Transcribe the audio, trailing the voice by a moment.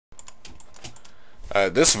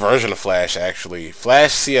This version of Flash, actually,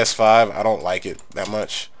 Flash CS5, I don't like it that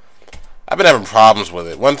much. I've been having problems with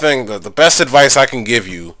it. One thing, the best advice I can give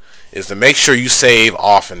you is to make sure you save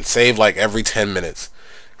often. Save like every 10 minutes.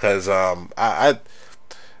 Because the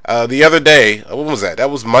other day, when was that? That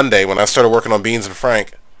was Monday when I started working on Beans and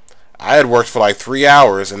Frank. I had worked for like 3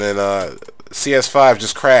 hours, and then CS5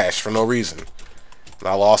 just crashed for no reason. And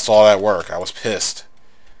I lost all that work. I was pissed.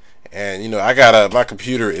 And, you know, my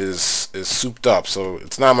computer is souped up, so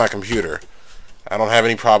it's not my computer. I don't have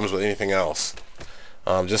any problems with anything else.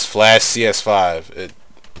 Just Flash CS5.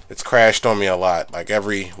 It's crashed on me a lot. Like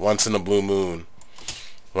every once in a blue moon,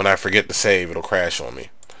 when I forget to save, it'll crash on me.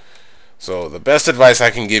 So the best advice I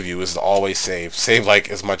can give you is to always save. Save like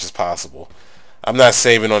as much as possible. I'm not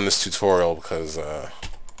saving on this tutorial because,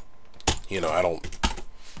 you know, I don't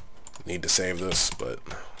need to save this, but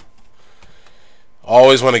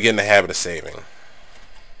always want to get in the habit of saving.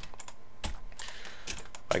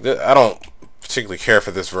 Like I don't particularly care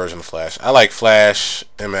for this version of Flash. I like Flash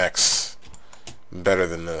MX better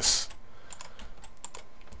than this.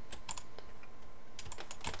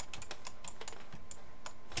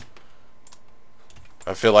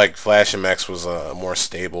 I feel like Flash MX was a more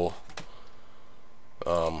stable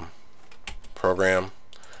program.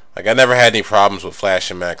 Like I never had any problems with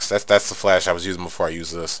Flash MX. That's the Flash I was using before I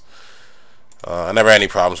used this. I never had any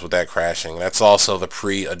problems with that crashing. That's also the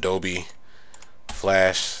pre-Adobe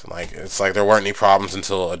Flash. Like it's like there weren't any problems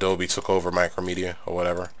until Adobe took over Micromedia or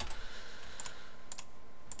whatever.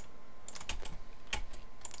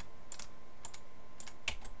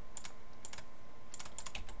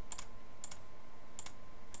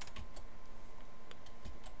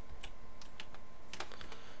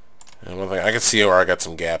 And one thing, I can see where I got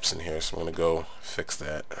some gaps in here, so I'm gonna go fix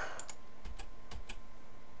that.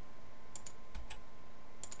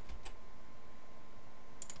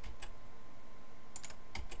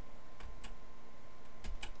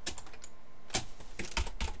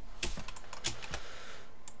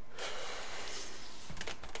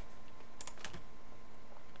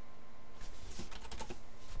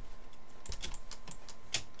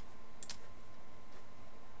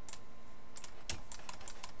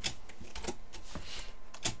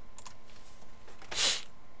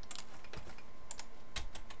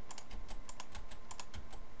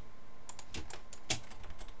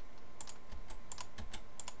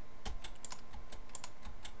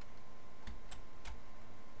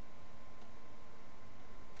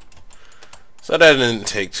 So that didn't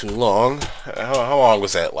take too long. How long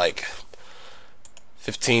was that? Like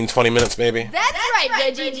 15, 20 minutes maybe? That's right,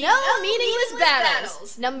 Reggie. No meaningless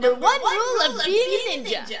battles. Number one rule of being a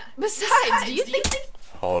ninja. Besides, do you think...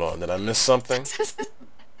 Hold on, did I miss something?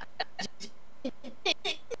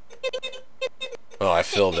 Oh, I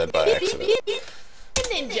filled that by accident.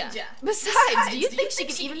 Ninja. Besides, do you think she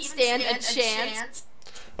could even stand a chance?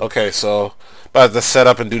 Okay, so about to set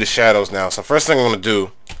up and do the shadows now. So first thing I'm going to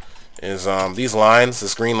do is these lines,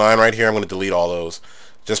 this green line right here, I'm going to delete all those.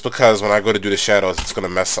 Just because when I go to do the shadows, it's going to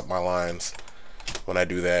mess up my lines when I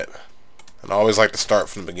do that. And I always like to start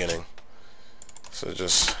from the beginning. So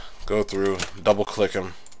just go through, double click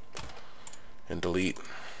them, and delete.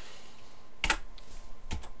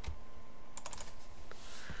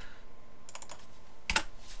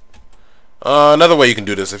 Another way you can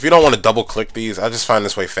do this, if you don't want to double click these, I just find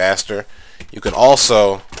this way faster. You can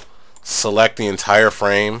also select the entire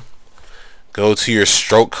frame, go to your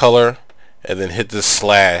stroke color, and then hit this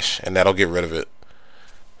slash, and that'll get rid of it.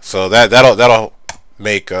 So that'll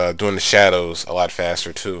make doing the shadows a lot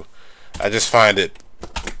faster too. I just find it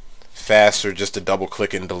faster just to double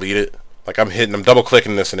click and delete it. Like I'm double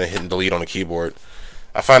clicking this and then hitting delete on the keyboard.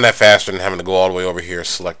 I find that faster than having to go all the way over here,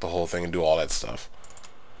 select the whole thing, and do all that stuff.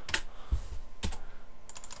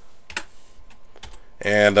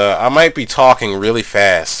 And I might be talking really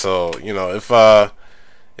fast, so you know,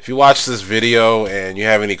 if you watch this video and you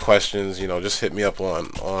have any questions, you know, just hit me up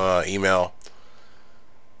on email.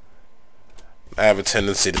 I have a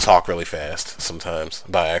tendency to talk really fast sometimes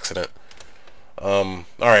by accident.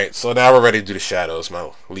 Alright, so now we're ready to do the shadows, my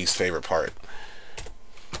least favorite part.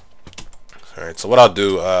 Alright, so what I'll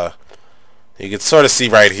do, you can sort of see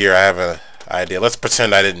right here, I have an idea. Let's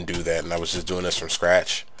pretend I didn't do that and I was just doing this from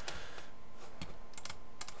scratch.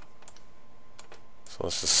 So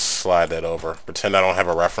let's just slide that over. Pretend I don't have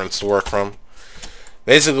a reference to work from.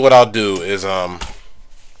 Basically what I'll do is, like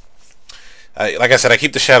I said, I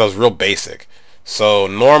keep the shadows real basic. So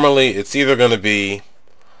normally it's either going to be,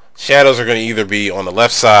 shadows are going to either be on the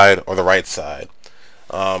left side or the right side.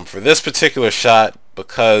 For this particular shot,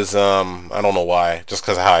 because, I don't know why, just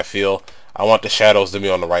because of how I feel, I want the shadows to be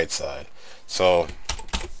on the right side. So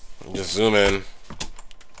just zoom in,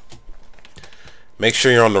 make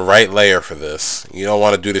sure you're on the right layer for this. You don't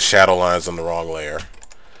want to do the shadow lines on the wrong layer.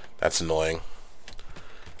 That's annoying.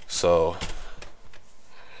 So,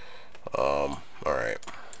 alright.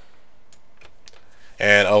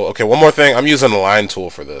 And, oh, okay, one more thing. I'm using the line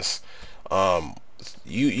tool for this.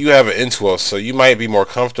 You have an Intuos, so you might be more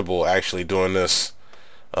comfortable actually doing this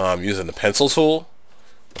using the pencil tool.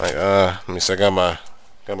 Like, let me see, I got my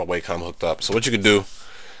Wacom hooked up. So what you can do,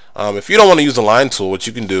 if you don't want to use the line tool, what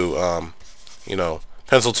you can do, you know,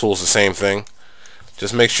 pencil tool is the same thing.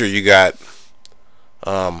 Just make sure you got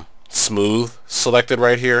smooth selected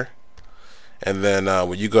right here, and then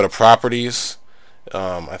when you go to properties,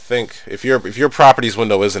 I think if your properties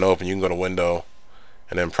window isn't open, you can go to window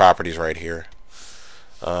and then properties right here.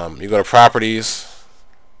 You go to properties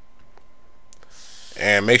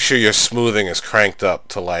and make sure your smoothing is cranked up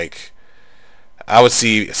to, like, I would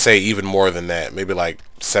say even more than that, maybe like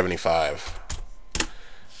 75.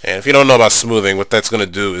 And if you don't know about smoothing, what that's going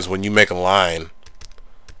to do is when you make a line,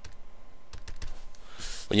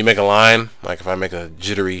 like if I make a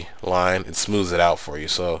jittery line, it smooths it out for you.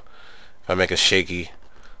 So if I make a shaky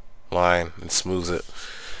line, it smooths it,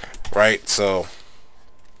 right? So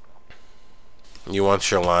you want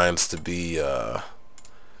your lines to be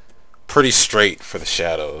pretty straight for the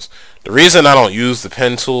shadows. The reason I don't use the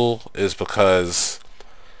pen tool is because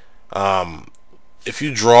if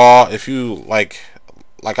you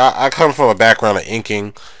like I come from a background of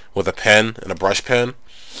inking with a pen and a brush pen,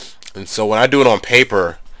 and so when I do it on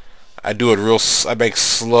paper, I make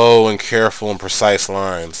slow and careful and precise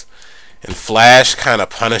lines, and Flash kind of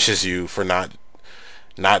punishes you for not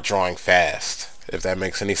drawing fast, if that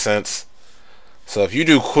makes any sense. So if you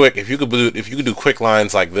do quick, if you could do quick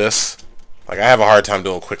lines like this, like I have a hard time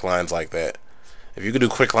doing quick lines like that. If you could do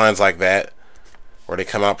quick lines like that, where they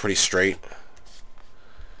come out pretty straight,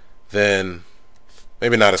 then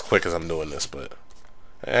maybe not as quick as I'm doing this, but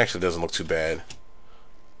it actually doesn't look too bad.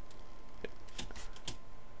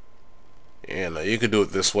 And you could do it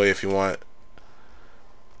this way if you want.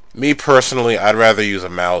 Me personally, I'd rather use a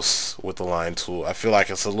mouse with the line tool. I feel like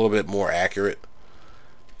it's a little bit more accurate.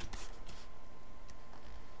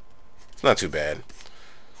 It's not too bad.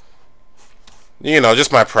 You know,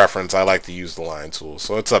 just my preference. I like to use the line tool,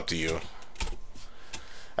 so it's up to you.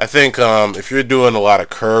 I think if you're doing a lot of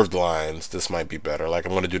curved lines, this might be better. Like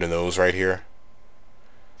I'm going to do the nose right here.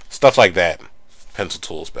 Stuff like that. Pencil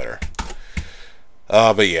tool is better.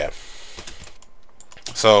 But yeah.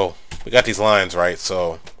 So we got these lines, right?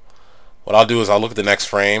 So what I'll do is I'll look at the next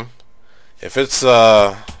frame. If it's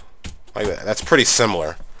like that, that's pretty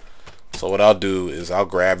similar. So what I'll do is I'll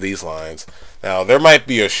grab these lines. Now there might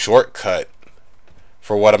be a shortcut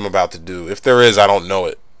for what I'm about to do. If there is, I don't know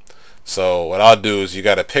it. So what I'll do is you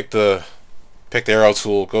got to pick the arrow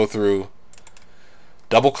tool, go through,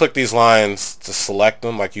 double click these lines to select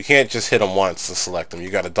them. Like you can't just hit them once to select them. You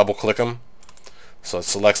got to double click them so it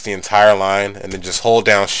selects the entire line, and then just hold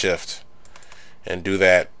down shift and do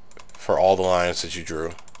that for all the lines that you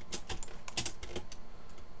drew.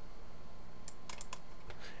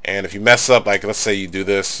 And if you mess up, like let's say you do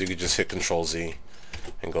this, you could just hit Control Z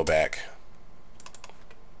and go back.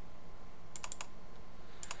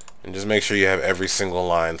 And just make sure you have every single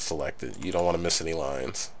line selected. You don't want to miss any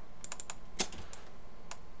lines.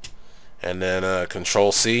 And then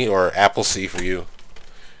Control C, or Apple C for you.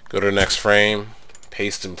 Go to the next frame,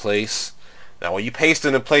 paste in place. Now when you paste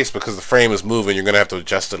it in place, because the frame is moving, you're going to have to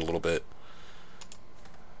adjust it a little bit.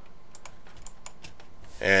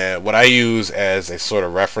 And what I use as a sort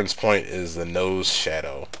of reference point is the nose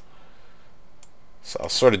shadow. So I'll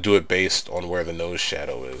sort of do it based on where the nose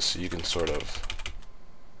shadow is. So you can sort of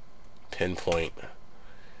pinpoint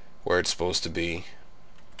where it's supposed to be.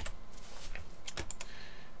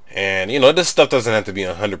 And you know, this stuff doesn't have to be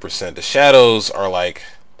 100%. The shadows are like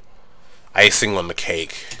icing on the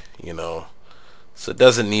cake, you know. So it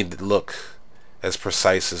doesn't need to look as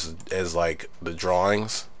precise as like the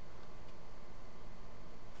drawings.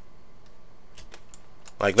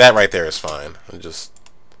 Like that right there is fine. I'll just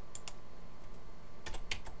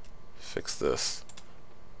fix this.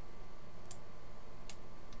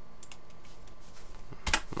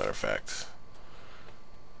 Matter of fact,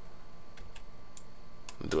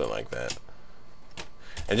 do it like that.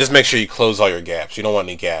 And just make sure you close all your gaps. You don't want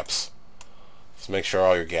any gaps. Just make sure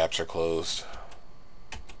all your gaps are closed.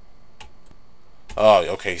 Oh,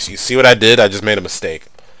 okay. So you see what I did? I just made a mistake.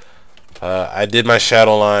 I did my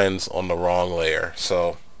shadow lines on the wrong layer.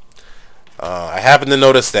 So I happened to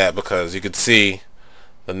notice that because you could see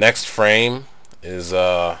the next frame is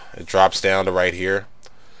it drops down to right here.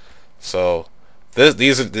 So this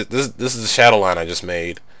is the shadow line I just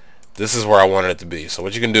made. This is where I wanted it to be. So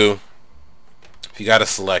what you can do If you got it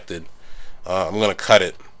selected, I'm going to cut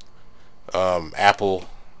it. Apple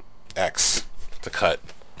X to cut.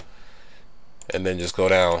 And then just go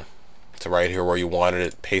down to right here where you wanted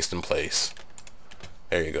it, paste in place.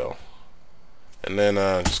 There you go. And then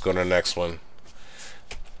just go to the next one.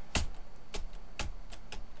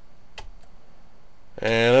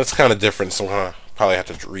 And it's kind of different, so I'm going to probably have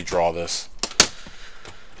to redraw this.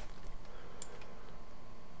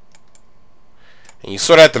 And you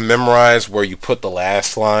sort of have to memorize where you put the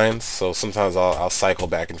last lines, so sometimes I'll cycle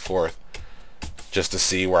back and forth just to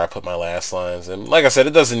see where I put my last lines. And like I said,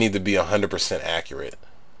 it doesn't need to be 100% accurate.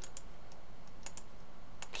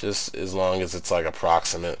 Just as long as it's like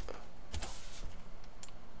approximate.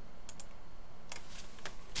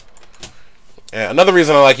 And another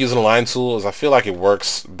reason I like using the line tool is I feel like it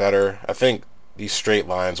works better. I think these straight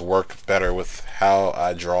lines work better with how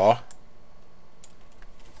I draw.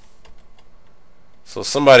 So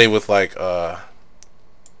somebody with like I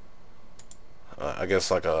guess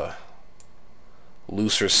like a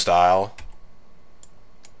looser style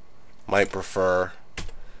might prefer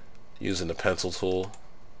using the pencil tool.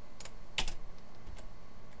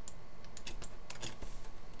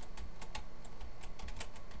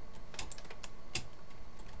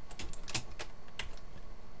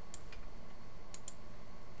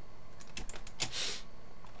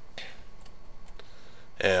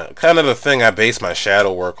 And kind of the thing I base my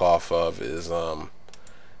shadow work off of is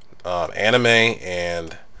anime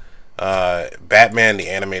and Batman the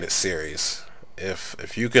Animated Series.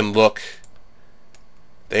 If you can look,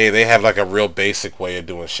 they have like a real basic way of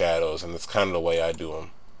doing shadows, and it's kind of the way I do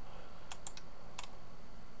them.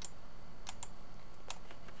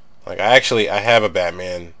 Like I have a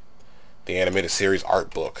Batman the Animated Series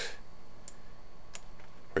art book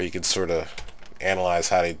where you can sort of analyze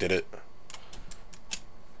how they did it.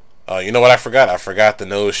 You know what I forgot? I forgot the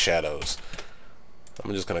nose shadows.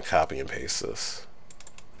 I'm just going to copy and paste this.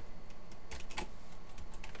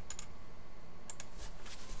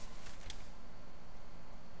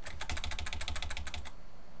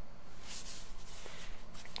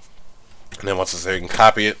 And then once it's there, you can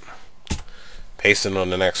copy it, paste it on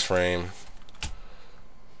the next frame.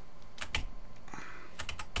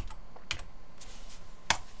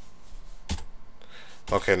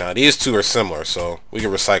 Okay, now these two are similar, so we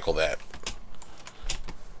can recycle that.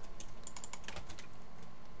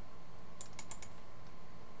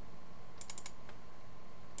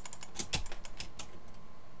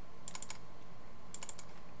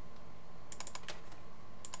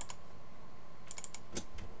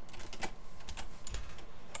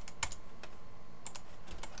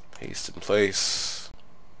 Paste in place.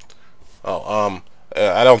 Oh,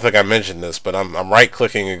 I don't think I mentioned this, but I'm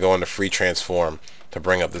right-clicking and going to Free Transform to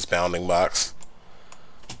bring up this bounding box.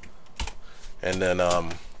 And then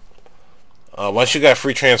once you got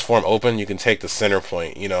Free Transform open, you can take the center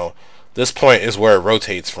point. You know, this point is where it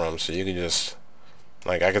rotates from, so you can just,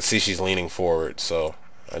 like, I can see she's leaning forward, so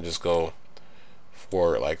I just go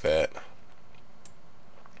forward like that.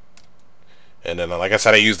 And then, like I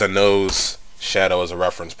said, I use the nose shadow as a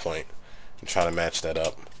reference point and try to match that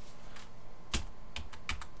up.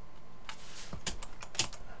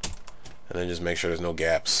 And then just make sure there's no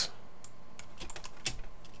gaps.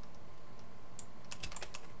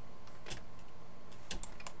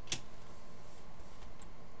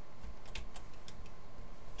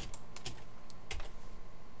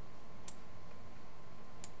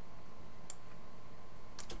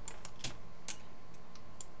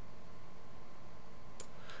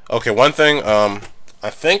 Okay, one thing, I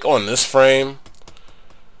think on this frame,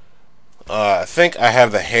 I think I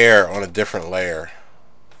have the hair on a different layer.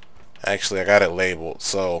 Actually, I got it labeled,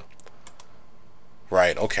 so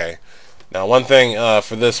right, okay. Now one thing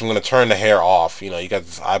for this, I'm going to turn the hair off. You know, you got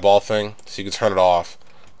this eyeball thing, so you can turn it off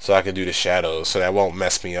so I can do the shadows, so that won't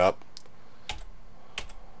mess me up.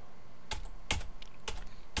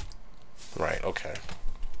 Right, okay.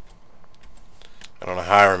 I don't know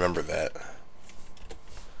how I remember that.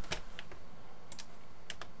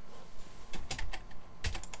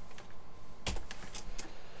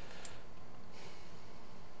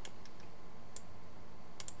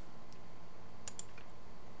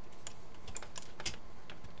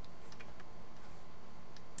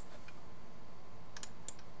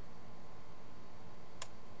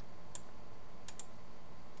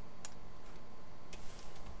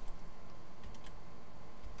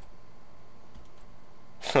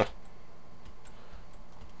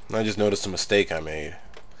 I just noticed a mistake I made.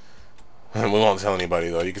 We won't tell anybody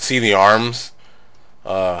though. You can see the arms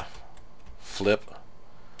flip,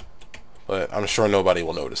 but I'm sure nobody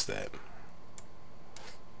will notice that.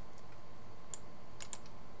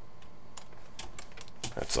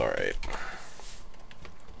 It's alright.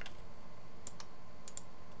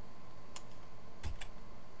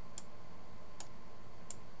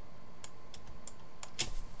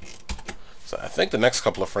 So I think the next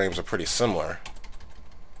couple of frames are pretty similar.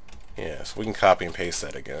 Yeah, so we can copy and paste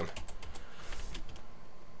that again.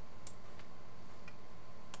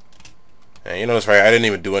 And you notice, right, I didn't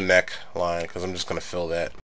even do a neck line because I'm just going to fill that.